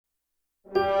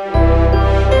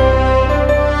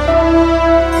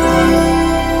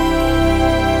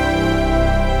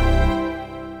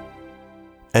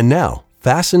And now,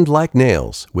 Fastened Like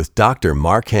Nails with Dr.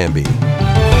 Mark Hamby.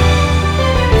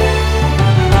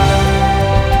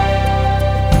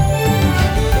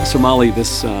 So Molly,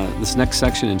 this next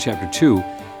section in chapter 2,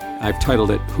 I've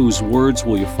titled it, Whose Words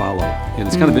Will You Follow? And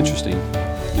it's kind of interesting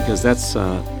because that's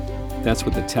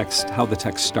what the text, how the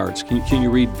text starts. Can you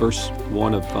read verse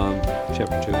 1 of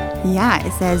chapter 2? Yeah,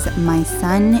 it says, "My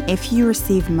son, if you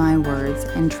receive my words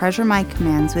and treasure my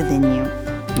commands within you."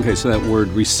 Okay, so that word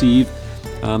receive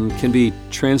can be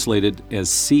translated as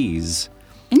seize.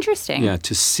 Interesting. Yeah,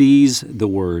 to seize the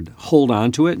word, hold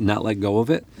on to it, not let go of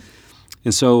it.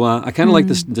 And so I kind of like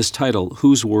this title,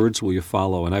 "Whose Words Will You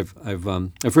Follow?" And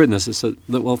I've written this. It said,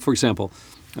 well, for example,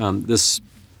 this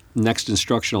next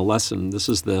instructional lesson. This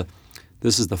is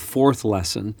the fourth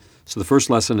lesson. So the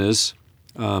first lesson is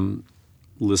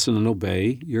listen and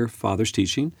obey your father's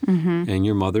teaching and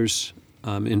your mother's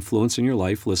influence in your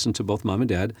life. Listen to both mom and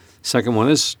dad. Second one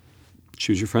is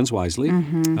choose your friends wisely.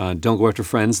 Don't go after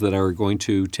friends that are going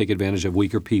to take advantage of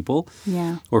weaker people,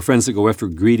 or friends that go after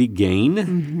greedy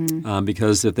gain,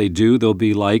 because if they do, they'll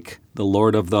be like the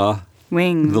Lord of the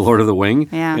Wing. The Lord of the Wing.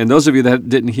 Yeah. And those of you that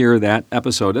didn't hear that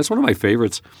episode, that's one of my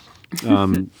favorites.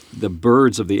 The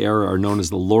birds of the air are known as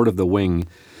the Lord of the Wing.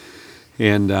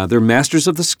 And they're masters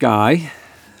of the sky,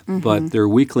 but they're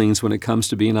weaklings when it comes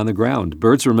to being on the ground.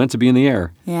 Birds were meant to be in the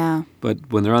air. Yeah.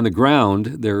 But when they're on the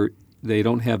ground, they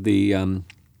don't have the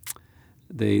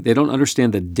they don't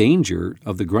understand the danger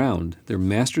of the ground. They're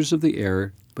masters of the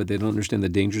air, but they don't understand the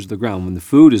dangers of the ground. When the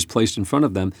food is placed in front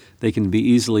of them, they can be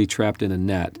easily trapped in a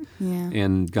net. Yeah.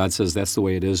 And God says that's the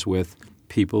way it is with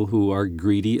people who are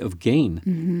greedy of gain.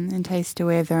 Enticed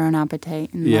away of their own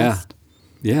appetite and Yeah. lust.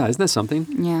 Yeah, isn't that something?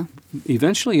 Yeah.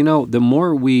 Eventually, the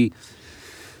more we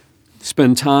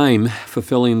spend time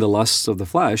fulfilling the lusts of the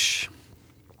flesh,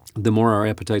 the more our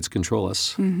appetites control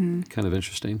us. Kind of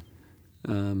interesting.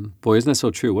 Boy, isn't that so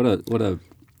true? What a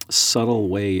subtle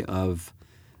way of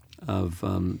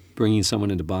bringing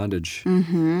someone into bondage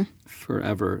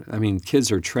forever. I mean,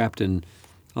 kids are trapped in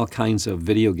all kinds of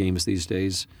video games these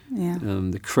days. Yeah.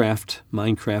 The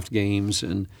Minecraft games,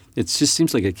 and it just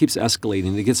seems like it keeps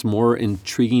escalating. It gets more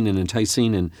intriguing and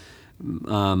enticing,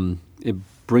 and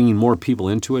bringing more people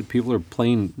into it. People are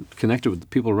connected with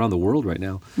people around the world right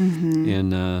now, and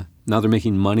now they're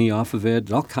making money off of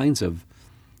it. All kinds of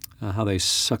how they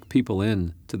suck people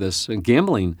in to this. And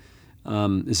gambling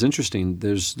is interesting.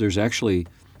 There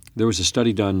was a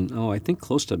study done, I think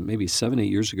close to maybe 7-8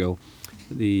 years ago.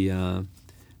 The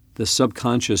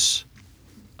subconscious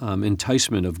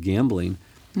enticement of gambling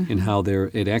and how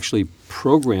it actually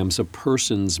programs a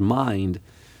person's mind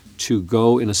to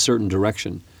go in a certain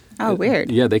direction. Oh, weird.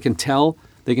 Yeah, they can tell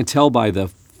by the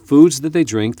foods that they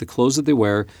drink, the clothes that they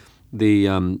wear, the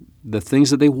things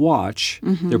that they watch.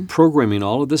 They're programming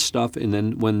all of this stuff, and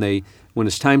then when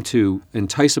it's time to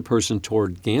entice a person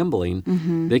toward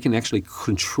gambling, they can actually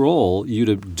control you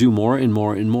to do more and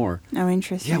more and more. Oh,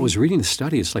 interesting. Yeah, I was reading the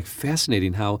study. It's like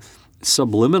fascinating how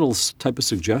subliminal type of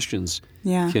suggestions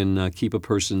can keep a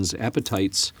person's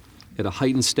appetites at a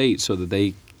heightened state so that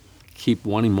they keep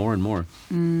wanting more and more.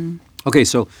 Okay,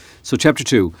 so chapter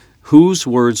 2, whose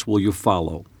words will you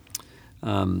follow?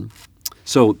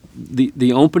 So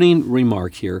the opening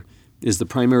remark here is the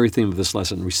primary theme of this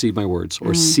lesson, receive my words,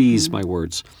 or seize my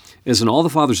words. As in all the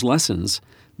Father's lessons,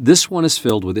 this one is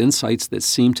filled with insights that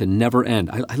seem to never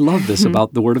end. I love this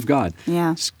about the Word of God.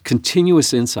 Yeah. It's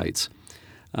continuous insights.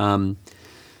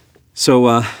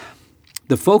 So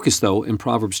the focus, though, in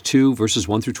Proverbs 2, verses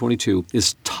 1 through 22,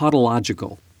 is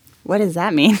tautological. What does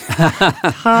that mean?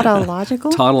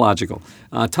 Tautological? Tautological.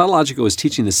 Tautological is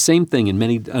teaching the same thing in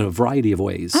a variety of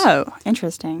ways. Oh,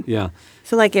 interesting. Yeah.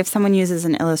 So like if someone uses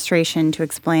an illustration to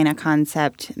explain a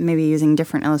concept, maybe using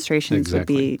different illustrations would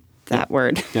be that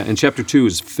word. Yeah, and chapter 2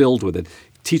 is filled with it.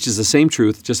 Teaches the same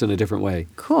truth, just in a different way.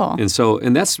 Cool.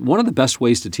 And that's one of the best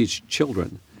ways to teach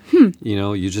children.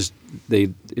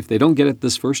 If they don't get it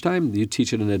this first time, you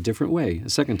teach it in a different way, a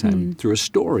second time, through a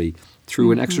story,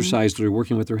 through an exercise that they're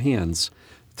working with their hands,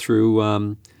 through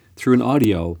an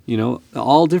audio,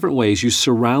 all different ways. You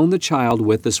surround the child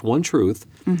with this one truth,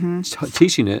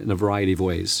 teaching it in a variety of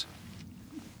ways.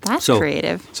 That's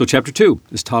creative. So chapter 2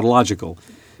 is tautological.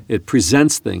 It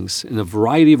presents things in a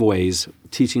variety of ways,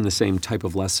 teaching the same type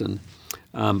of lesson.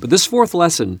 But this fourth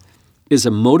lesson is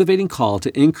a motivating call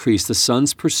to increase the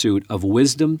son's pursuit of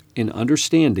wisdom and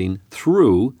understanding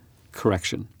through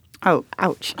correction. Oh,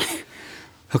 ouch.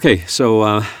 Okay,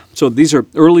 so these are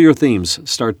earlier themes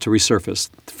start to resurface.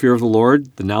 The fear of the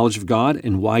Lord, the knowledge of God,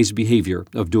 and wise behavior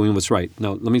of doing what's right.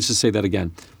 Now, let me just say that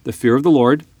again. The fear of the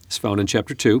Lord is found in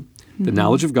chapter 2. the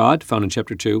knowledge of God, found in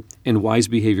chapter 2, and wise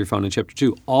behavior, found in chapter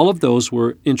 2. All of those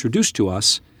were introduced to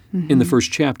us in the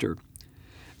first chapter.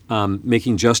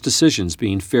 Making just decisions,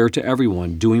 being fair to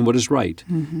everyone, doing what is right.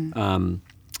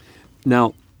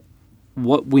 Now,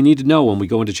 what we need to know when we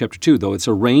go into chapter 2, though, it's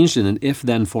arranged in an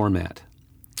if-then format.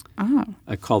 Oh.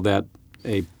 I call that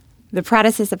the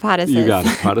protasis apodosis. You got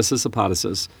it, protasis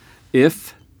apodosis.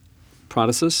 If,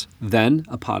 protasis, then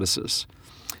apodosis.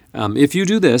 If you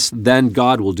do this, then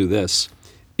God will do this.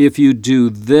 If you do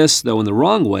this, though, in the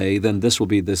wrong way, then this will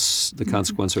be the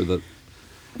consequence or the...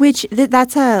 Which,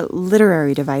 that's a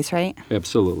literary device, right?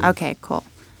 Absolutely. Okay, cool.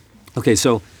 Okay,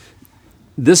 so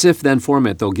this if-then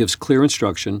format, though, gives clear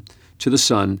instruction to the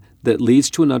son that leads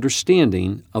to an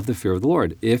understanding of the fear of the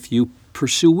Lord. If you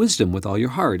pursue wisdom with all your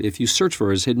heart, if you search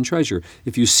for his hidden treasure,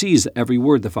 if you seize every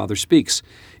word the Father speaks,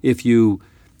 if you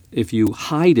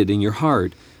hide it in your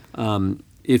heart,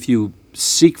 if you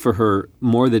seek for her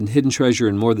more than hidden treasure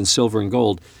and more than silver and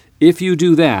gold, if you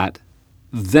do that,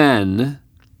 then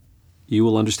you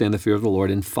will understand the fear of the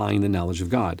Lord and find the knowledge of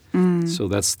God. So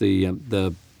that's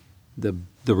the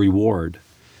reward.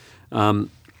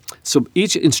 So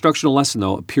each instructional lesson,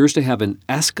 though, appears to have an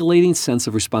escalating sense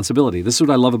of responsibility. This is what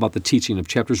I love about the teaching of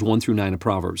chapters 1 through 9 of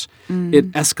Proverbs.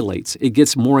 It escalates. It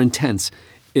gets more intense.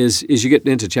 As you get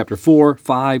into chapter 4,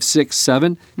 5, 6,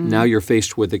 7, now you're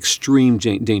faced with extreme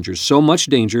danger. So much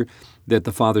danger that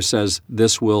the Father says,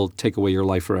 this will take away your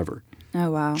life forever.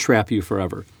 Oh, wow. Trap you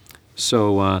forever.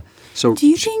 So do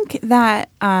you think that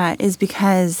is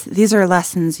because these are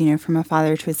lessons, from a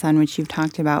father to a son, which you've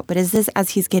talked about, but is this as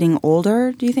he's getting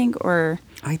older, do you think, or?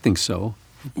 I think so.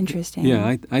 Interesting.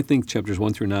 Yeah, I think chapters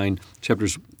 1 through 9,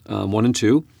 chapters 1 and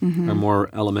 2 are more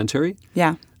elementary.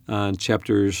 Yeah.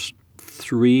 Chapters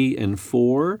 3 and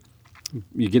 4,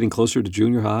 you're getting closer to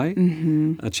junior high.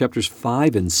 Chapters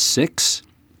 5 and 6,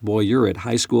 boy, you're at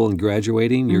high school and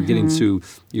graduating. You're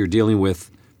you're dealing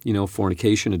with,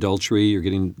 fornication, adultery. You're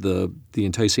getting the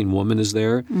enticing woman is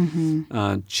there.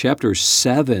 Chapter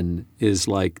 7 is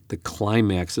like the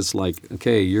climax. It's like,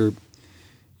 okay, you're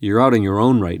out on your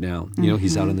own right now.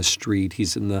 He's out in the street.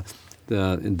 He's in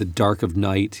the dark of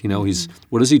night. He's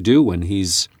what does he do when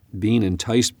he's being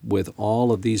enticed with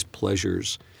all of these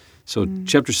pleasures? So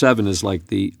chapter 7 is like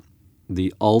the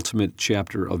ultimate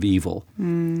chapter of evil.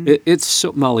 It's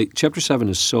so, Molly, chapter 7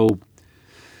 is so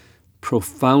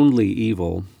profoundly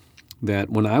evil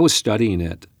that when I was studying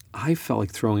it, I felt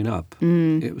like throwing up.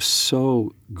 It was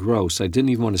so gross. I didn't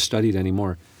even want to study it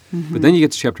anymore. But then you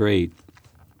get to chapter 8,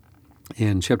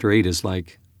 and chapter 8 is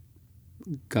like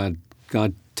God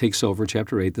takes over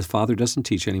chapter 8. The Father doesn't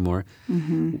teach anymore.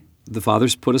 The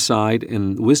Father's put aside,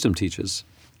 and wisdom teaches.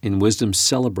 And wisdom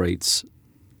celebrates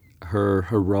her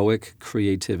heroic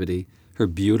creativity, her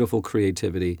beautiful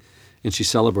creativity. And she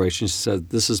celebrates, and she said,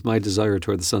 this is my desire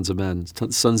toward the sons of men,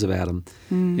 sons of Adam.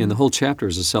 And the whole chapter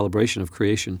is a celebration of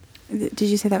creation. Did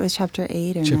you say that was chapter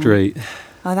 8? Or chapter 8.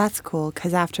 Oh, that's cool,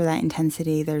 because after that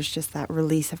intensity, there's just that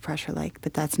release of pressure,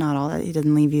 but that's not all. He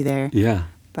doesn't leave you there. Yeah.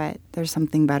 But there's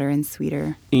something better and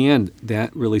sweeter. And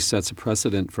that really sets a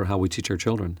precedent for how we teach our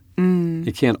children.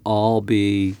 It can't all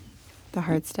be... the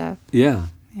hard stuff. Yeah.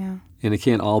 Yeah. And it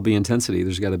can't all be intensity.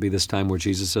 There's got to be this time where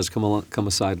Jesus says, come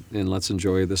aside and let's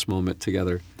enjoy this moment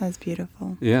together. That's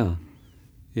beautiful. Yeah.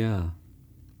 Yeah.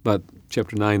 But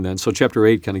chapter 9 then. So chapter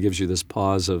 8 kind of gives you this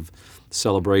pause of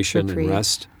celebration and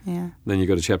rest. Yeah. Then you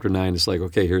go to chapter 9. It's like,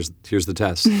 okay, here's the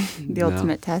test. The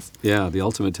ultimate test. Yeah, the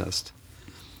ultimate test.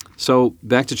 So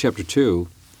back to chapter 2.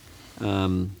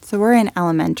 So we're in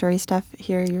elementary stuff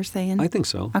here, you're saying? I think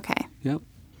so. Okay. Yep.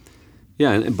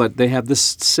 Yeah, but they have this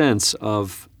sense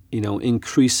of,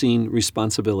 increasing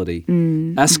responsibility,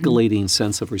 escalating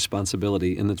sense of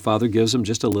responsibility, and the Father gives them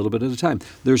just a little bit at a time.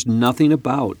 There's nothing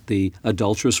about the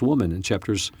adulterous woman in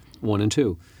chapters 1 and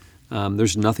 2.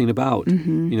 There's nothing about,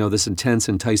 this intense,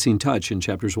 enticing touch in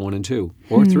chapters 1 and 2,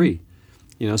 or 3.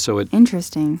 So it...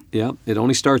 Interesting. Yeah, it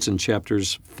only starts in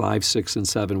chapters 5, 6, and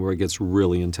 7 where it gets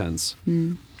really intense.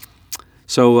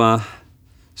 So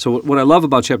what I love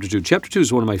about chapter 2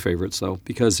 is one of my favorites, though,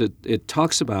 because it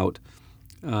talks about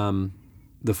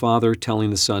the Father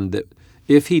telling the Son that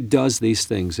if he does these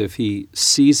things, if he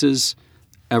seizes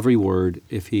every word,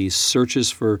 if he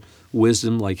searches for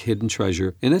wisdom like hidden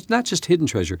treasure, and it's not just hidden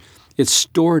treasure, it's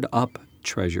stored up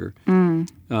treasure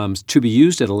to be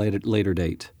used at a later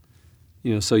date.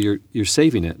 So you're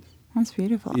saving it. That's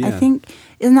beautiful. Yeah. I think,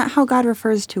 isn't that how God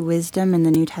refers to wisdom in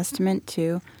the New Testament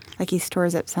too? Like he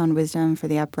stores up sound wisdom for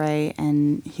the upright,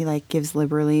 and he gives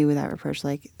liberally without reproach.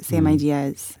 Same idea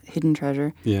as hidden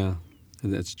treasure. Yeah,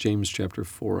 and that's James chapter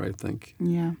 4, I think.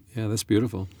 Yeah. Yeah, that's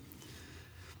beautiful.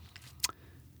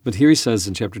 But here he says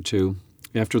in chapter 2,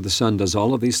 after the Son does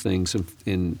all of these things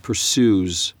and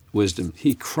pursues wisdom,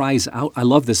 he cries out. I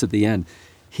love this at the end.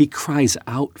 He cries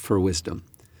out for wisdom,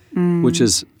 which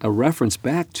is a reference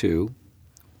back to,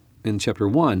 in chapter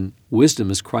 1,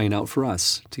 wisdom is crying out for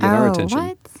us to get our attention.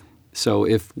 What? So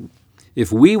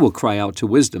if we will cry out to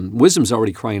wisdom, wisdom's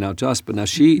already crying out to us, but now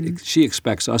she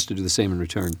expects us to do the same in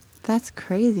return. That's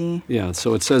crazy. Yeah,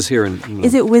 so it says here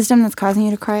Is it wisdom that's causing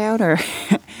you to cry out, or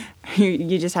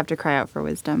you just have to cry out for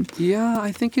wisdom? Yeah,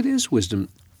 I think it is wisdom.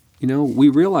 We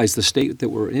realize the state that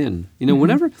we're in.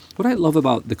 Whenever, what I love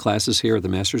about the classes here at the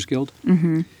Masters Guild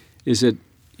is that,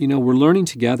 we're learning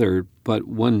together, but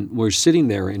when we're sitting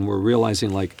there and we're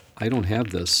realizing, like, I don't have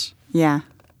this, Yeah.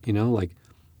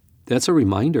 That's a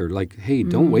reminder, like, hey,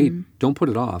 don't wait, don't put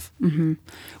it off.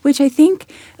 Which I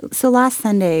think, so last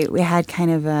Sunday we had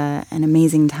kind of an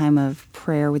amazing time of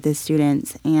prayer with the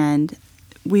students, and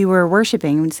we were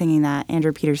worshiping and singing that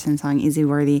Andrew Peterson song, Easy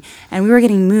Worthy, and we were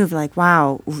getting moved, like,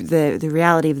 wow, the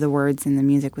reality of the words and the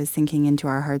music was sinking into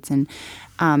our hearts. And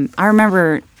I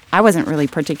remember I wasn't really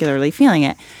particularly feeling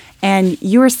it. And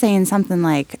you were saying something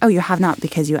like, oh, you have not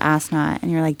because you ask not.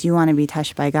 And you're like, do you want to be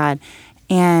touched by God?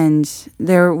 And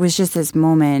there was just this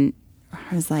moment where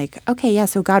I was like, okay, yeah,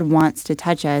 so God wants to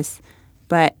touch us,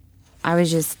 but I was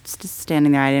just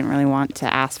standing there. I didn't really want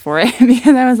to ask for it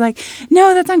because I was like,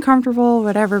 no, that's uncomfortable,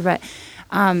 whatever. But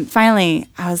finally,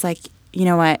 I was like, you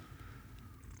know what?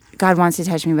 God wants to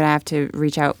touch me, but I have to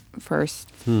reach out first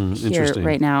here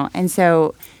right now. And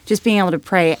so just being able to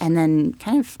pray and then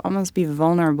kind of almost be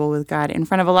vulnerable with God in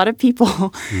front of a lot of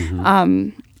people.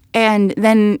 And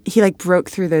then he broke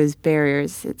through those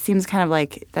barriers. It seems kind of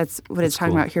like that's what it's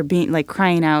talking about here, being like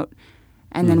crying out,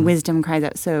 and then wisdom cries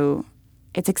out. So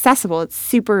it's accessible. It's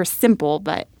super simple,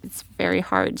 but it's very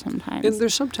hard sometimes. And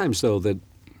there's sometimes, though, that,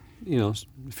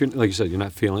 if you're, like you said, you're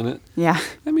not feeling it. Yeah.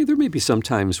 I mean, there may be some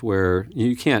times where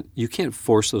you can't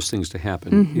force those things to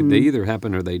happen. They either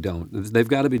happen or they don't. They've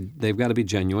got to be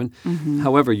genuine.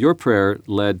 However, your prayer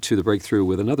led to the breakthrough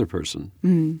with another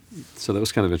person. So that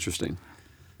was kind of interesting.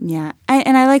 Yeah,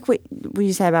 and I like what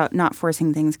you said about not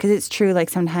forcing things, because it's true. Like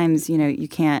sometimes, you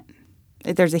can't.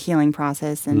 There's a healing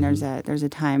process, and there's a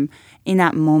time in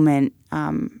that moment.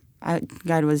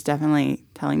 God was definitely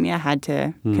telling me I had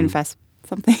to confess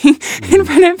something in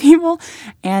front of people,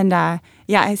 and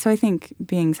so I think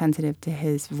being sensitive to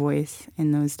His voice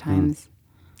in those times.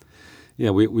 Yeah,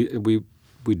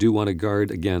 we do want to guard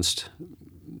against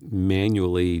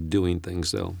manually doing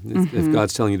things, though. If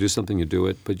God's telling you to do something, you do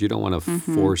it, but you don't want to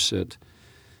force it.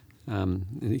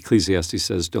 Ecclesiastes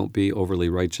says, "Don't be overly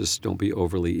righteous. Don't be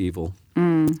overly evil."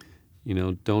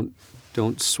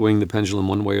 Don't swing the pendulum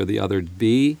one way or the other.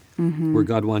 Be where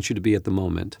God wants you to be at the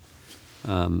moment.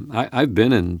 I've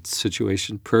been in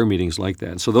prayer meetings like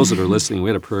that. And so those that are listening, we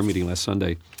had a prayer meeting last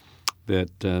Sunday that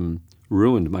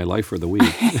ruined my life for the week.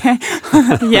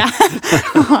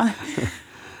 Yeah.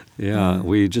 Yeah,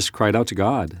 we just cried out to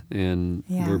God, and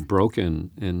we're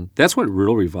broken. And that's what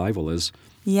real revival is.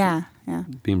 Yeah.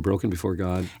 Being broken before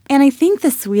God. And I think the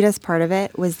sweetest part of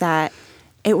it was that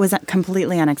it was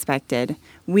completely unexpected.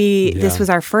 This was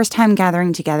our first time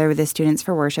gathering together with the students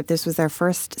for worship. This was our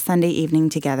first Sunday evening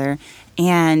together.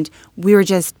 And we were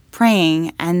just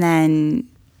praying, and then,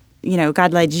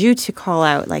 God led you to call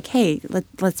out, like, hey,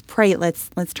 let's pray.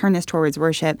 Let's turn this towards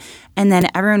worship. And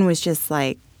then everyone was just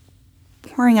like,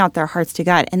 pouring out their hearts to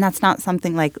God. And that's not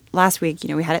something like last week,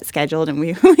 we had it scheduled and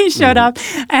we showed up,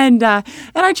 and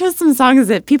I chose some songs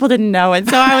that people didn't know. And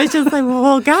so I was just like,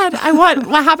 well, God, I want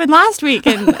what happened last week.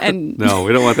 And no,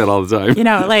 we don't want that all the time.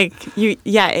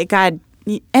 God.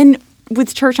 And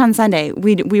with church on Sunday,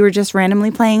 we were just randomly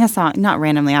playing a song, not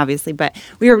randomly, obviously, but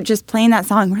we were just playing that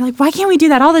song. We're like, why can't we do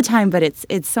that all the time? But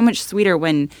it's so much sweeter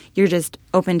when you're just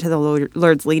open to the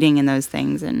Lord's leading in those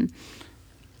things. And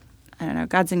I don't know.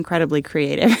 God's incredibly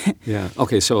creative. Yeah.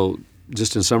 Okay, so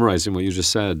just in summarizing what you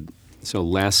just said, so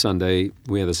last Sunday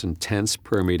we had this intense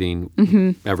prayer meeting.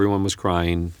 Everyone was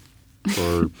crying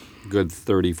for a good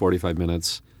 30, 45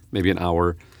 minutes, maybe an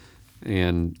hour.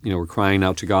 And, we're crying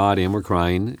out to God, and we're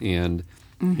crying. And,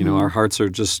 our hearts are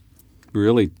just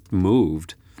really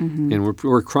moved. And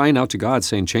we're crying out to God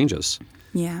saying, change us.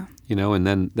 Yeah. And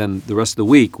then the rest of the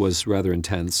week was rather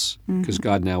intense, because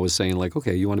God now was saying, like,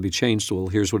 okay, you want to be changed? Well,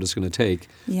 here's what it's going to take.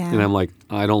 Yeah. And I'm like,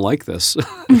 I don't like this.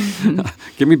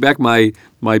 Give me back my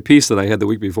peace that I had the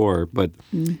week before. But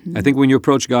I think when you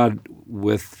approach God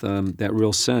with that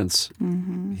real sense,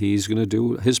 He's going to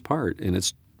do His part. And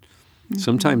it's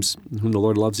sometimes whom the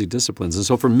Lord loves, He disciplines. And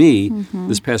so for me,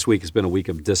 this past week has been a week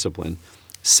of discipline.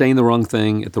 Saying the wrong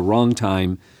thing at the wrong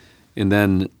time, and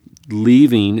then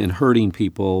leaving and hurting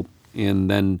people and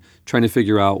then trying to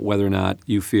figure out whether or not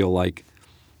you feel like,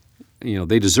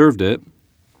 they deserved it,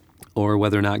 or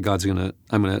whether or not I'm going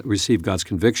to receive God's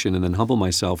conviction and then humble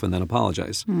myself and then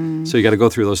apologize. So you got to go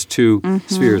through those two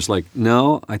spheres. Like,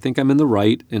 no, I think I'm in the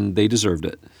right and they deserved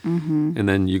it. And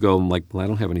then you go like, well, I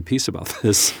don't have any peace about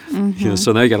this.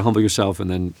 So now you got to humble yourself,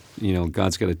 and then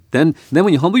God's got to. Then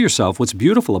when you humble yourself, what's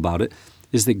beautiful about it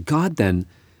is that God then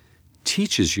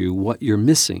teaches you what you're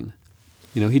missing.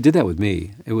 He did that with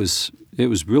me. It was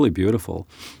really beautiful.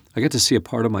 I got to see a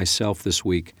part of myself this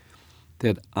week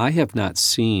that I have not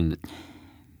seen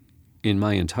in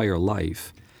my entire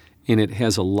life, and it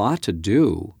has a lot to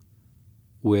do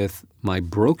with my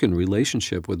broken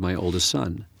relationship with my oldest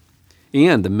son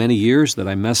and the many years that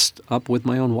I messed up with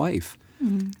my own wife,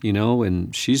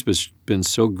 and she's been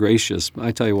so gracious.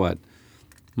 I tell you what,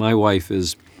 my wife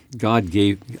is, what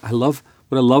I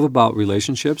love about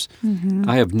relationships.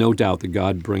 I have no doubt that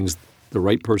God brings the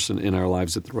right person in our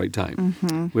lives at the right time.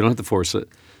 We don't have to force it.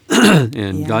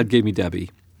 And God gave me Debbie.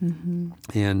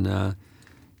 And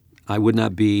I would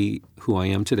not be who I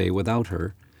am today without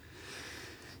her.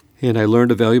 And I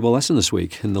learned a valuable lesson this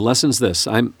week. And the lesson's this.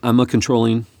 I'm a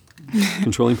controlling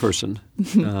person.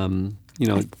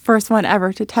 First one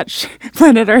ever to touch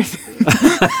planet Earth.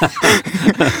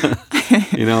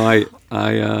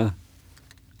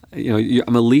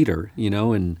 I'm a leader,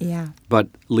 but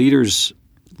leaders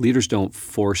don't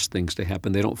force things to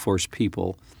happen. They don't force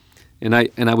people. And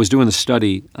I was doing a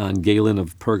study on Galen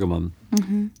of Pergamum,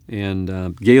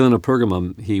 and Galen of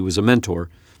Pergamum, he was a mentor.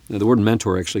 Now, the word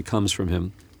mentor actually comes from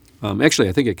him. Actually,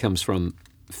 I think it comes from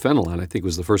Fenelon. I think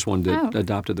was the first one that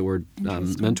adopted the word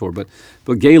mentor.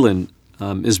 But Galen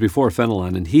is before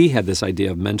Fenelon, and he had this idea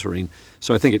of mentoring.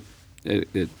 So I think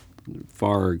it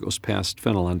far goes past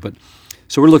Fenelon. But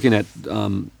so we're looking at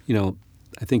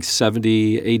I think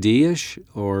 70 AD-ish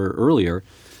or earlier.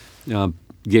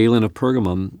 Galen of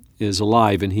Pergamum is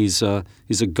alive, and he's a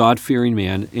God-fearing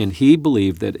man, and he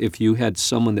believed that if you had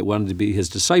someone that wanted to be his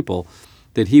disciple,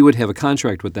 that he would have a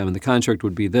contract with them, and the contract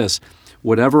would be this: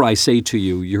 whatever I say to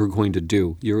you, you're going to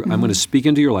do. I'm going to speak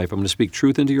into your life. I'm going to speak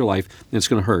truth into your life, and it's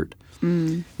going to hurt.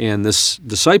 And this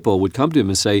disciple would come to him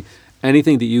and say,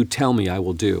 anything that you tell me, I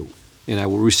will do, and I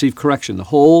will receive correction. The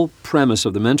whole premise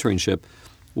of the mentoringship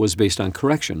was based on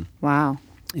correction. Wow.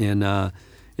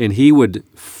 And he would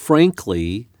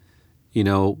frankly,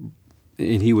 and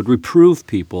he would reprove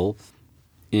people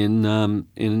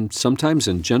in sometimes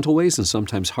in gentle ways and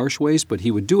sometimes harsh ways, but he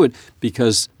would do it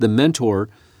because the mentor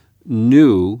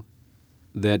knew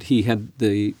that he had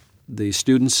the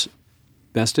student's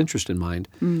best interest in mind.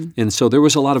 And so there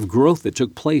was a lot of growth that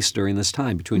took place during this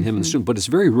time between him and the student. But it's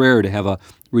very rare to have a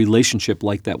relationship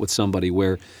like that with somebody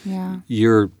where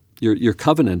you're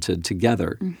covenanted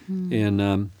together.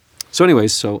 And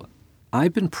so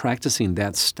I've been practicing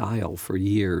that style for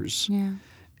years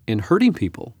and hurting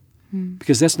people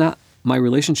because that's not my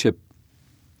relationship.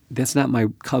 That's not my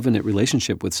covenant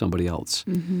relationship with somebody else,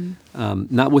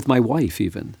 not with my wife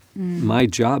even. My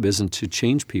job isn't to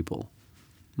change people.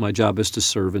 My job is to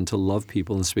serve and to love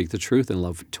people and speak the truth and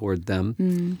love toward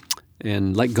them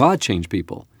and let God change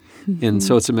people. And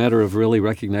so it's a matter of really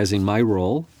recognizing my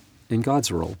role and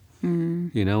God's role,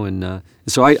 and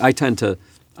so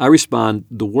I respond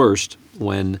the worst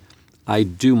when I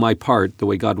do my part the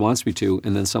way God wants me to,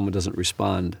 and then someone doesn't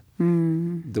respond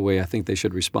the way I think they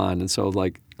should respond. And so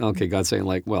okay, God's saying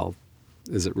well,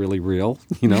 is it really real?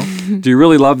 Do you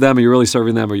really love them? Are you really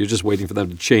serving them? Or are you just waiting for them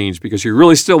to change because you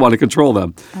really still want to control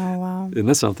them? Oh, wow. Isn't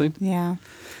that something? Yeah.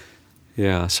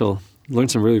 Yeah, so learned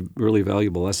some really, really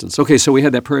valuable lessons. Okay, so we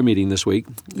had that prayer meeting this week.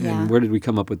 And where did we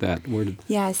come up with that?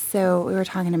 So we were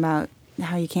talking about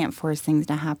how you can't force things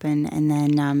to happen. And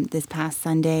then this past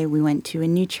Sunday, we went to a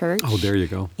new church. Oh, there you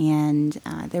go. And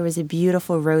there was a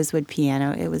beautiful rosewood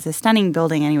piano. It was a stunning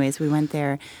building anyways. We went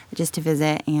there just to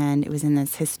visit, and it was in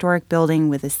this historic building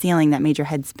with a ceiling that made your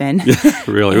head spin. Yeah,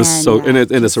 really. It was and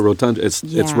it's a rotunda. It's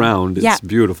round. It's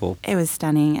beautiful. It was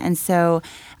stunning. And so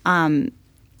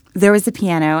there was the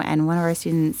piano, and one of our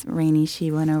students, Rainey, she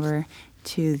went over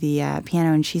to the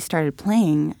piano, and she started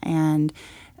playing, and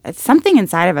something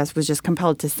inside of us was just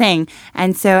compelled to sing.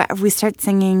 And so we start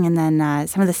singing, and then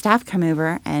some of the staff come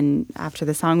over, and after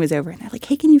the song was over, and they're like,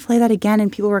 hey, can you play that again?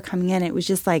 And people were coming in. It was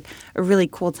just like a really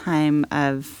cool time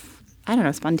of,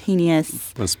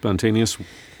 spontaneous... A spontaneous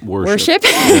worship.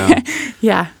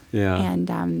 Yeah. Yeah.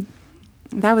 And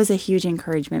That was a huge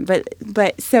encouragement.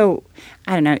 But so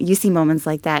I don't know. You see moments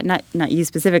like that, not you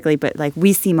specifically, but like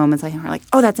we see moments like that. We're like,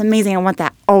 oh, that's amazing. I want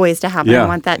that always to happen. Yeah, I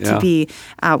want that yeah. to be.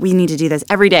 We need to do this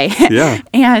every day. Yeah.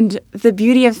 And the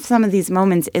beauty of some of these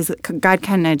moments is God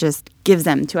kind of just gives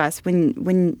them to us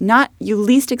when not you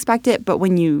least expect it, but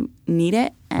when you need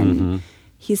it, and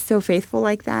He's so faithful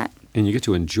like that. And you get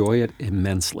to enjoy it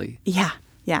immensely. Yeah.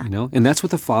 Yeah. You know, and that's what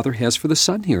the Father has for the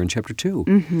Son here in chapter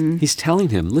 2. He's telling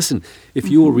him, listen, if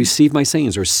you will receive my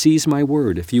sayings or seize my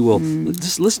word, if you will,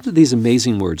 just listen to these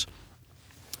amazing words.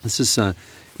 This is,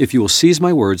 if you will seize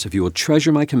my words, if you will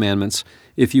treasure my commandments,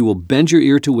 if you will bend your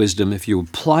ear to wisdom, if you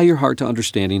apply your heart to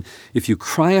understanding, if you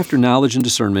cry after knowledge and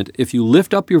discernment, if you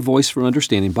lift up your voice for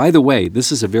understanding. By the way,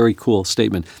 this is a very cool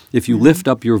statement. If you lift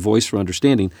up your voice for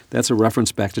understanding, that's a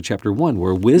reference back to chapter 1,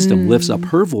 where wisdom lifts up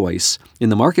her voice in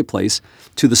the marketplace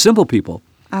to the simple people.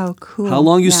 Oh, cool. How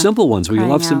long, you Yeah. simple ones? We Crying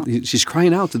love out. she's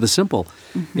crying out to the simple.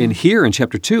 And here in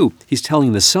chapter 2, he's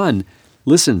telling the Son,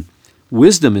 listen,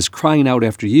 wisdom is crying out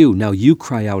after you. Now you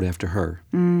cry out after her.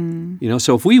 You know,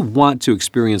 so if we want to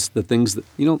experience the things that,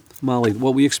 you know, Molly,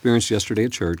 what we experienced yesterday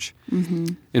at church,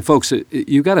 and folks,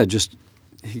 you got to just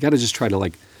try to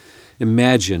like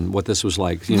imagine what this was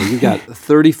like. You know, you've got a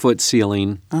 30-foot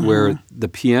ceiling where the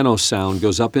piano sound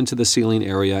goes up into the ceiling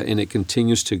area and it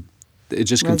continues to, it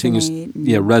just continues,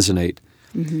 resonate.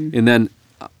 And then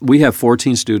we have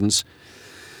 14 students.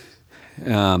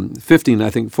 15,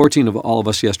 I think 14 of all of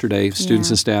us yesterday, students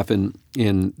and staff, and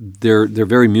they're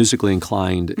very musically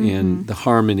inclined, and the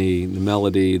harmony, the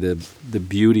melody, the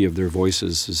beauty of their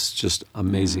voices is just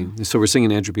amazing. So we're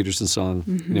singing Andrew Peterson's song,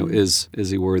 you know, is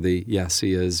he worthy? Yes,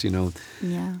 he is, you know.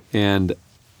 Yeah. And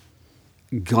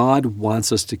God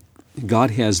wants us to,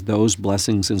 God has those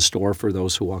blessings in store for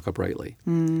those who walk uprightly.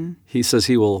 He says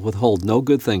he will withhold no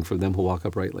good thing from them who walk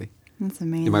uprightly. That's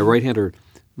amazing. In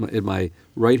my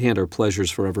right hand are pleasures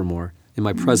forevermore. In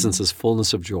my presence is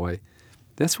fullness of joy.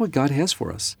 That's what God has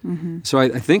for us. So I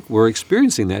think we're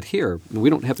experiencing that here. We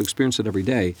don't have to experience it every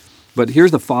day. But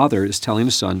here's the Father is telling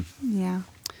the Son, Yeah.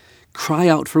 cry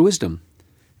out for wisdom.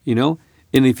 You know?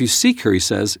 And if you seek her, he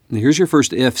says, and here's your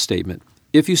first if statement.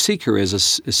 If you seek her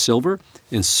as silver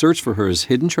and search for her as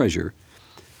hidden treasure,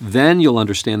 then you'll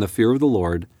understand the fear of the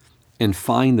Lord and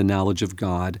find the knowledge of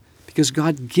God, because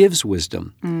God gives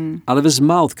wisdom. Out of his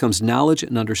mouth comes knowledge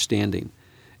and understanding.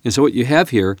 And so what you have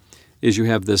here is you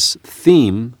have this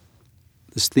theme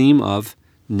of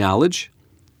knowledge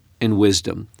and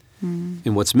wisdom.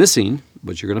 And what's missing,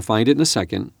 but you're going to find it in a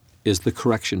second, is the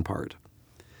correction part.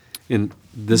 And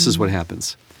this is what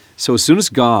happens. So as soon as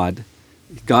God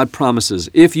promises,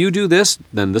 if you do this,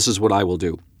 then this is what I will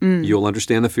do. You'll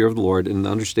understand the fear of the Lord, and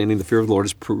understanding the fear of the Lord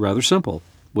is rather simple.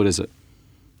 What is it?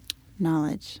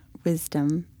 Knowledge,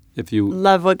 wisdom. If you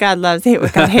Love what God loves, hate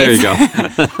what God there hates. you go.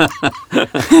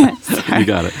 You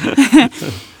got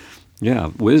it. Yeah,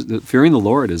 fearing the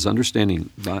Lord is understanding,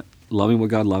 loving what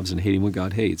God loves and hating what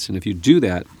God hates. And if you do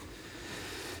that,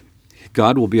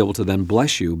 God will be able to then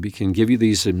bless you. He can give you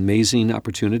these amazing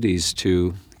opportunities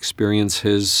to experience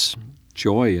his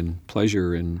joy and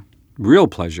pleasure and real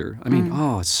pleasure. I mean,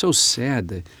 it's so sad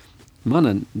the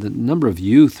number of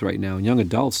youth right now, young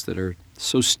adults that are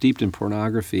so steeped in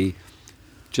pornography,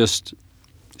 just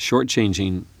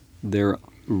shortchanging their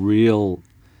real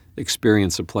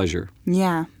experience of pleasure.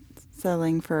 Yeah.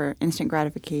 Settling for instant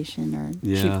gratification or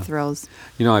cheap thrills.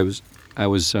 You know, I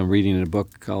was reading a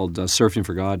book called Surfing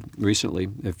for God recently.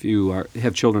 If you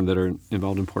have children that are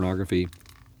involved in pornography,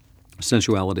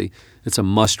 sensuality, it's a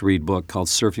must-read book called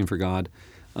Surfing for God.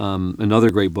 Another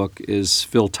great book is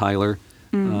Phil Tyler,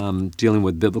 dealing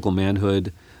with biblical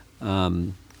manhood.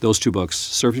 Those two books,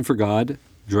 Surfing for God,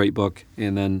 great book,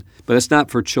 but it's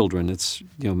not for children. It's,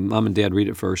 mom and dad read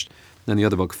it first. Then the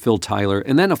other book, Phil Tyler,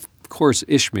 and then of course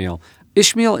Ishmael.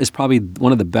 Ishmael is probably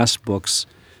one of the best books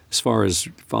as far as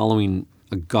following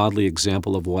a godly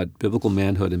example of what biblical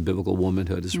manhood and biblical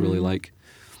womanhood is really like.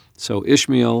 So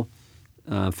Ishmael,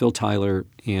 Phil Tyler,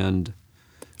 and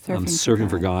Surfing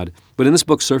for God. But in this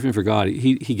book, Surfing for God,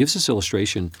 he gives this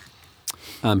illustration.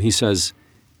 He says,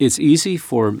 it's easy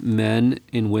for men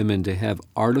and women to have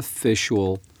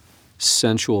artificial,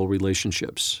 sensual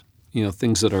relationships,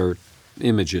 things that are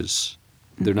images.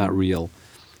 They're not real.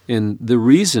 And the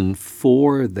reason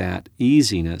for that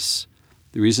easiness,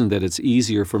 the reason that it's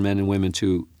easier for men and women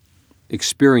to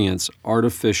experience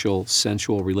artificial,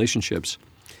 sensual relationships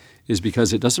is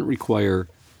because it doesn't require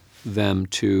them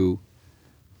to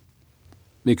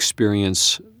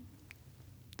experience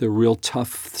the real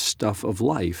tough stuff of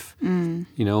life.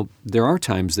 There are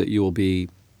times that you will be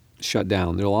shut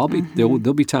down. There'll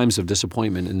be times of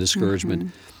disappointment and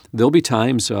discouragement. There'll be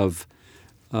times of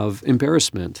of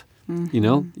embarrassment. You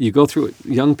know, you go through it.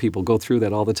 Young people go through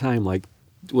that all the time. Like,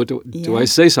 what do I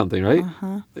say something, right?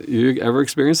 You ever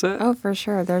experience that? Oh, for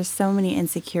sure. There's so many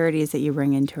insecurities that you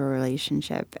bring into a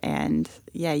relationship. And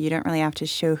yeah, you don't really have to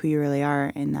show who you really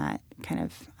are in that kind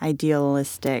of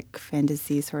idealistic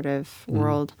fantasy sort of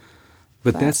world.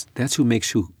 But that's what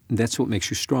makes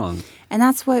you strong. And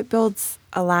that's what builds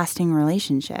a lasting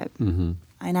relationship. And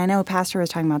I know Pastor was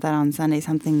talking about that on Sunday.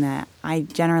 Something that I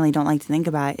generally don't like to think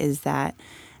about is that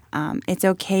it's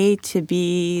okay to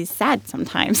be sad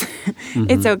sometimes.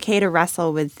 It's okay to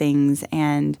wrestle with things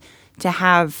and to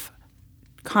have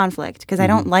conflict, because I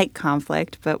don't like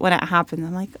conflict, but when it happens,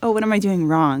 I'm like, oh, what am I doing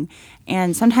wrong?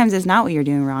 And sometimes it's not what you're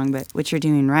doing wrong, but what you're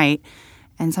doing right.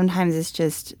 And sometimes it's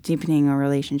just deepening a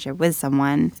relationship with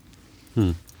someone.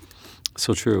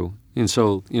 So true. And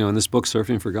so, in this book,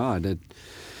 Surfing for God,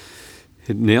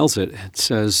 it nails it. It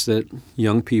says that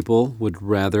young people would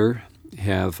rather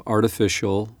have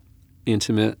artificial,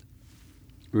 intimate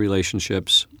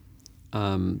relationships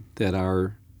that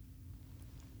are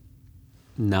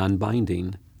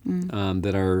non-binding,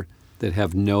 that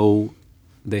have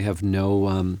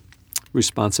no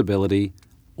responsibility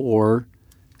or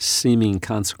seeming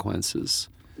consequences.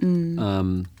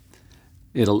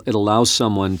 It allows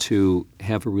someone to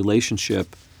have a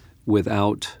relationship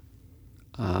without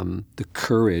the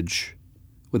courage,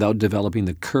 without developing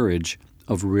the courage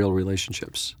of real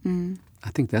relationships. I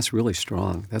think that's really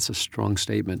strong. That's a strong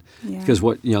statement. Because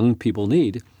what young people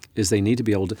need is they need to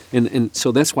be able to, and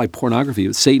so that's why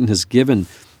pornography, Satan has given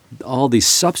all these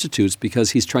substitutes,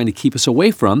 because he's trying to keep us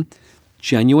away from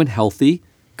genuine, healthy,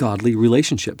 godly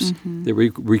relationships that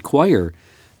require,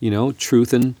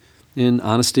 truth and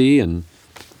honesty and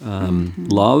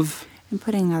love. And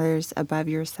putting others above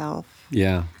yourself.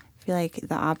 Yeah. I feel like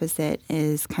the opposite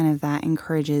is kind of that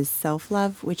encourages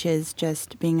self-love, which is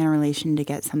just being in a relation to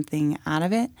get something out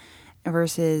of it,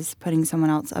 versus putting someone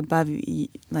else above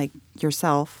like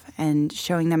yourself and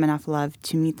showing them enough love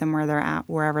to meet them where they're at,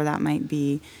 wherever that might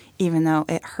be, even though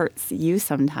it hurts you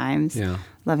sometimes,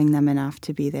 loving them enough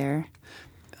to be there.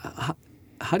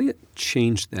 How do you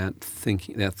change that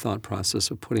thinking, that thought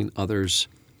process of putting others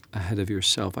ahead of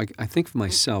yourself? I think of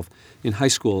myself in high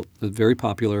school, very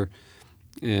popular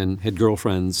and had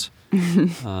girlfriends.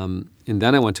 And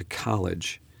then I went to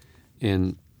college,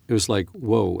 and it was like,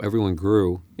 whoa, everyone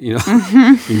grew.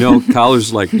 College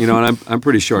is like, and I'm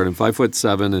pretty short. I'm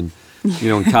 5'7", and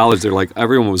in college they're like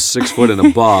everyone was 6 foot and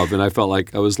above, and I felt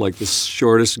like I was like the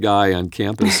shortest guy on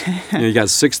campus. You got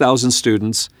 6,000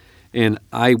 students, and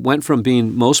I went from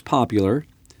being most popular,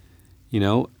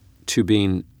 to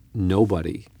being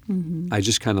nobody. I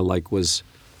just kind of I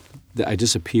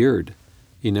disappeared,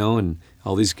 and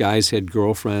all these guys had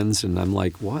girlfriends, and I'm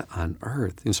like, what on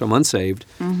earth? And so I'm unsaved.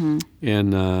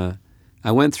 And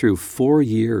I went through 4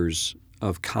 years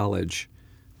of college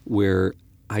where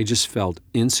I just felt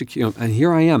insecure. And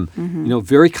here I am,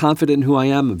 very confident in who I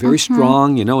am, very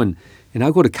strong, and I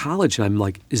go to college, and I'm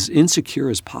like as insecure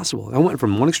as possible. I went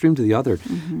from one extreme to the other.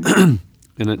 And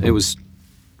it was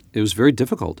very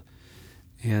difficult.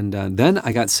 And then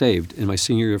I got saved in my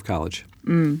senior year of college.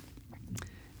 And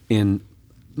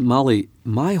Molly,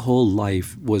 my whole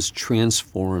life was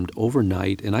transformed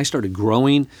overnight, and I started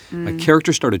growing. My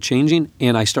character started changing,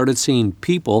 and I started seeing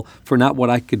people for not what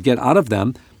I could get out of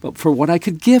them, but for what I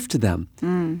could give to them.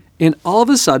 And all of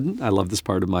a sudden, I love this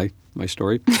part of my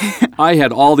story, I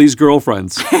had all these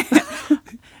girlfriends.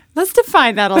 Let's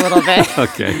define that a little bit.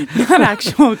 Okay. Not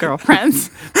actual girlfriends.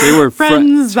 They were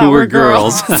friends that who were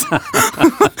girls.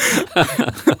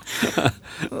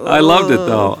 I loved it,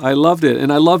 though. I loved it,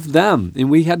 and I loved them. And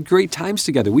we had great times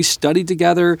together. We studied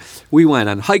together. We went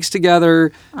on hikes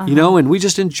together, and we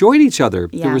just enjoyed each other.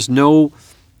 Yeah. There was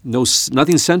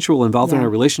nothing sensual involved in our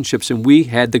relationships, and we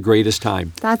had the greatest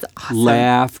time. That's awesome.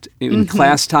 Laughed. In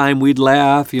class time, we'd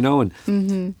laugh, it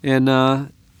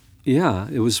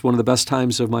was one of the best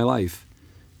times of my life.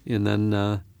 And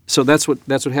then, so that's what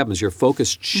happens. Your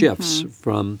focus shifts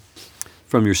from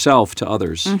yourself to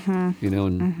others,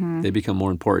 and they become more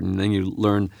important. And then you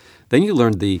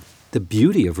learn the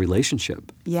beauty of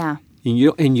relationship. Yeah.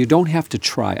 And you don't have to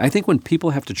try. I think when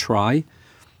people have to try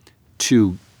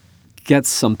to get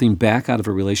something back out of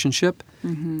a relationship,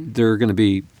 they're going to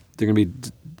be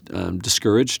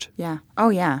discouraged. Yeah. Oh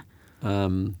yeah.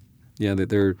 Because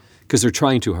they're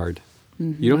trying too hard.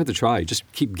 You don't have to try. Just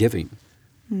keep giving.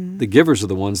 The givers are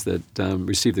the ones that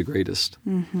receive the greatest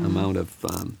amount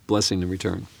of blessing in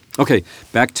return. Okay,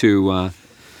 back to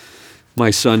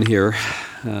my son here.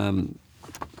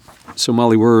 So,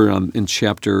 Molly, we're in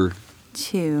chapter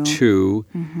 2,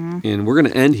 and we're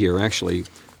going to end here, actually.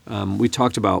 We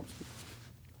talked about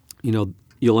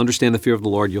you'll understand the fear of the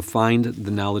Lord. You'll find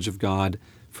the knowledge of God.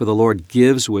 For the Lord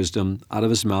gives wisdom. Out of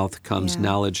his mouth comes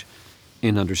knowledge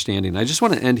and understanding. I just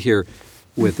want to end here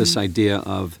with this idea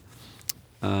of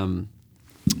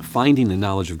finding the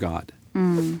knowledge of God.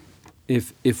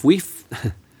 If we,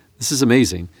 this is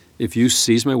amazing. If you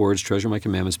seize my words, treasure my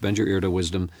commandments, bend your ear to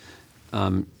wisdom,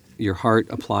 your heart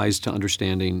applies to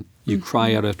understanding, you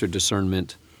cry out after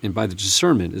discernment, and by the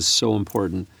discernment is so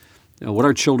important. What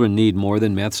our children need more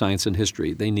than math, science, and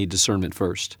history, they need discernment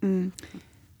first.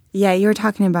 Yeah, you were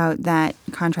talking about that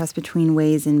contrast between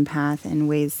ways and path, and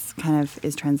ways kind of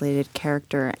is translated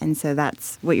character. And so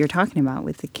that's what you're talking about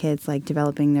with the kids, like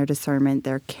developing their discernment,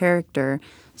 their character,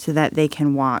 so that they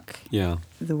can walk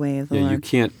the way of the Lord. You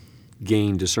can't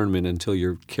gain discernment until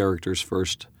your character's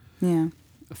first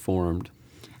formed.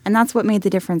 And that's what made the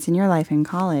difference in your life in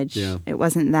college. Yeah. It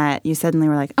wasn't that you suddenly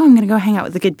were like, oh, I'm going to go hang out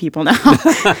with the good people now.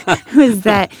 It was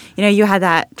that, you had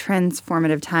that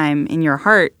transformative time in your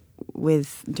heart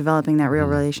with developing that real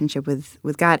relationship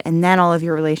with God. And then all of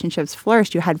your relationships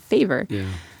flourished. You had favor. Yeah.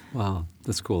 Wow.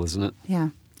 That's cool, isn't it? Yeah.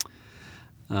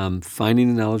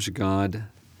 Finding the knowledge of God.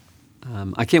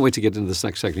 I can't wait to get into this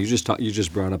next section. You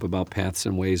just brought up about paths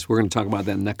and ways. We're going to talk about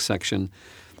that next section.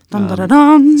 Dun, dun, dun,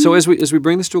 dun. So as we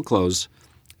bring this to a close,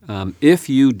 if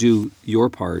you do your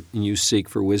part and you seek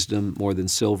for wisdom more than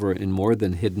silver and more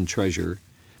than hidden treasure,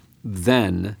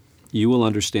 then you will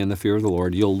understand the fear of the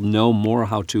Lord. You'll know more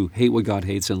how to hate what God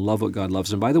hates and love what God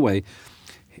loves. And by the way,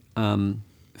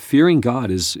 fearing God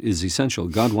is essential.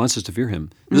 God wants us to fear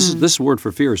him. This word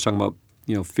for fear is talking about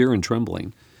fear and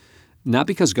trembling. Not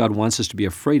because God wants us to be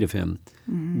afraid of him.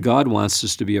 God wants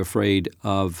us to be afraid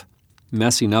of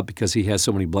messing up because he has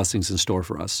so many blessings in store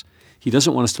for us. He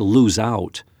doesn't want us to lose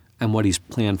out on what he's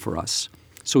planned for us.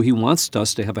 So he wants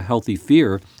us to have a healthy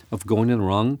fear of going in the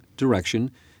wrong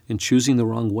direction and choosing the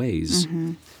wrong ways.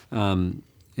 And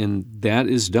that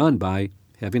is done by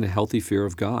having a healthy fear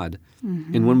of God.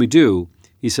 And when we do,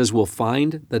 he says we'll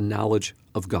find the knowledge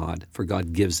of God, for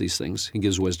God gives these things. He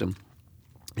gives wisdom.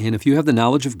 And if you have the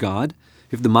knowledge of God,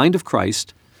 if you have the mind of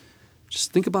Christ,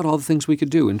 just think about all the things we could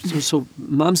do. And so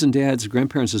moms and dads,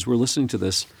 grandparents, as we're listening to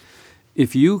this,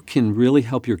 if you can really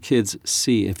help your kids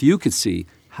see, if you could see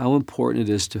how important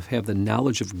it is to have the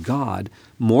knowledge of God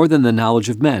more than the knowledge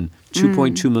of men.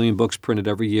 2.2 million books printed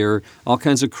every year, all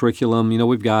kinds of curriculum.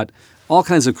 We've got all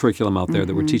kinds of curriculum out there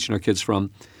that we're teaching our kids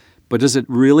from. But does it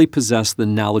really possess the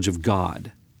knowledge of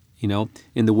God? And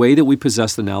the way that we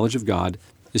possess the knowledge of God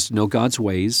is to know God's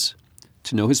ways,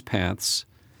 to know his paths,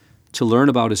 to learn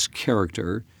about his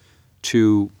character,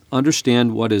 to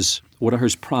understand what are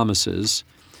his promises,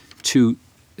 to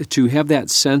have that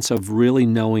sense of really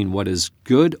knowing what is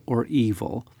good or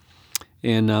evil,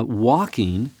 and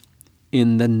walking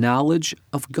in the knowledge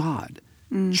of God,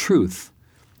 truth,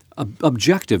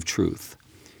 objective truth.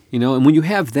 And when you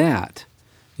have that,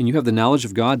 and you have the knowledge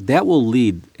of God, that will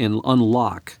lead and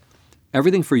unlock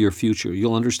everything for your future.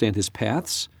 You'll understand his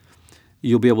paths.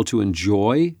 You'll be able to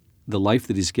enjoy the life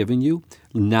that he's given you.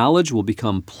 Knowledge will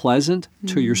become pleasant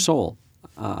to your soul.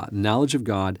 Knowledge of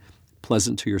God,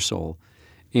 pleasant to your soul.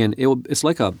 And it's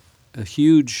like a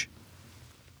huge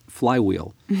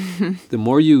flywheel. The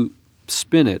more you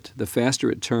spin it, the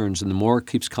faster it turns, and the more it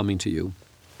keeps coming to you.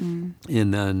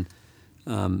 And then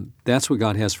that's what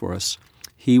God has for us.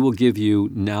 He will give you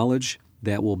knowledge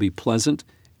that will be pleasant,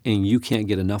 and you can't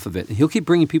get enough of it. And he'll keep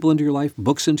bringing people into your life,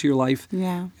 books into your life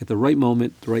at the right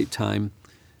moment, the right time,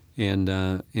 and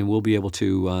we'll be able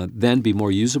to then be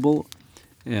more usable,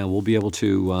 and we'll be able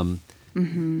to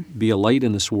be a light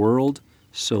in this world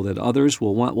so that others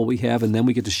will want what we have, and then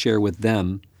we get to share with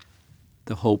them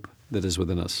the hope that is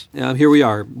within us. Here we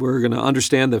are. We're going to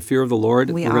understand the fear of the Lord.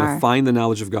 We're going to find the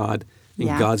knowledge of God, and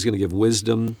God's going to give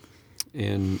wisdom.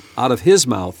 And out of his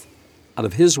mouth, out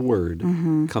of his word,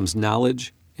 comes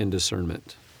knowledge and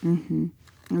discernment.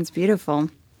 It's beautiful.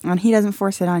 And he doesn't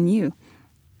force it on you.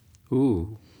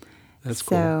 Ooh, that's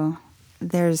cool. So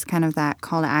there's kind of that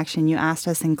call to action. You asked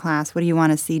us in class, what do you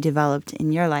want to see developed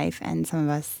in your life? And some of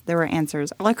us, there were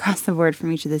answers all across the board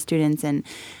from each of the students. And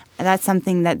that's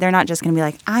something that they're not just going to be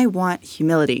like, I want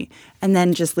humility, and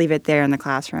then just leave it there in the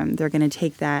classroom. They're going to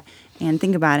take that and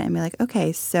think about it and be like,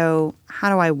 okay, so how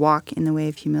do I walk in the way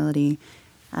of humility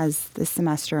as this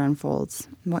semester unfolds?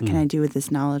 What can I do with this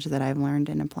knowledge that I've learned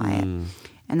and apply it?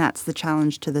 And that's the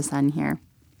challenge to the son here.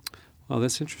 Well,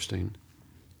 that's interesting.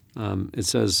 It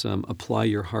says, apply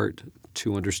your heart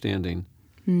to understanding.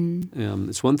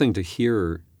 It's one thing to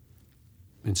hear,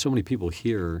 and so many people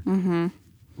hear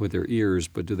with their ears,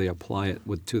 but do they apply it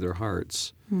to their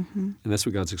hearts? And that's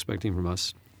what God's expecting from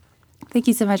us. Thank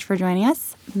you so much for joining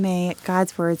us. May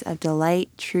God's words of delight,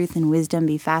 truth, and wisdom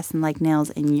be fastened like nails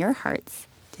in your hearts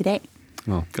today.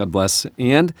 Well, God bless.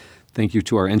 And thank you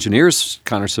to our engineers,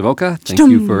 Connor Savoca.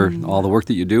 Thank you for all the work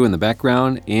that you do in the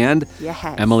background. And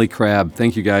Emily Crabb.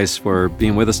 Thank you guys for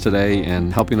being with us today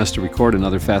and helping us to record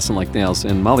another Fasten Like Nails.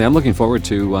 And Molly, I'm looking forward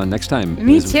to next time.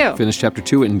 Me too. Finish chapter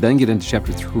 2 and then get into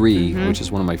chapter 3, which is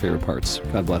one of my favorite parts.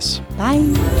 God bless. Bye.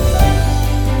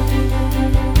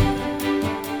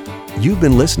 You've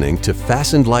been listening to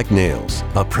Fastened Like Nails,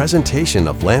 a presentation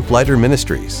of Lamplighter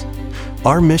Ministries.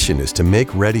 Our mission is to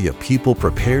make ready a people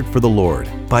prepared for the Lord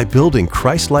by building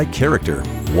Christ-like character,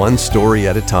 one story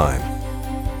at a time.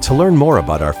 To learn more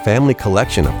about our family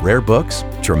collection of rare books,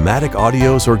 dramatic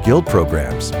audios, or guild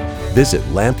programs, visit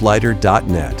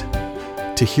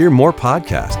lamplighter.net. To hear more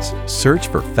podcasts, search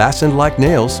for Fastened Like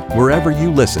Nails wherever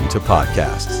you listen to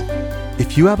podcasts.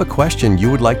 If you have a question you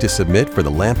would like to submit for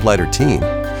the Lamplighter team,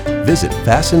 visit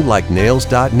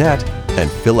fastenedlikenails.net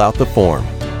and fill out the form.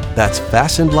 That's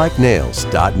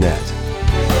fastenedlikenails.net.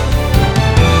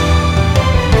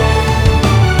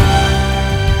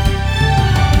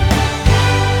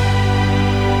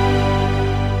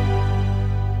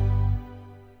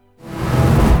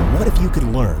 What if you could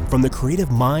learn from the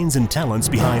creative minds and talents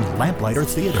behind Lamplighter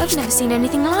Theater? I've never seen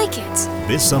anything like it.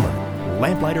 This summer,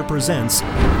 Lamplighter presents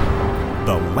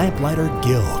the Lamplighter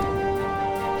Guild.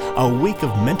 A week of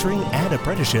mentoring and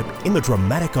apprenticeship in the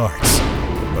dramatic arts.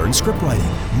 Learn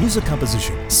scriptwriting, music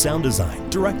composition, sound design,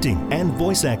 directing, and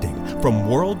voice acting from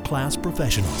world-class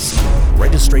professionals.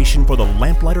 Registration for the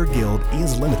Lamplighter Guild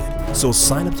is limited, so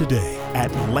sign up today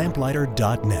at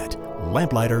lamplighter.net.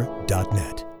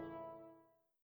 Lamplighter.net.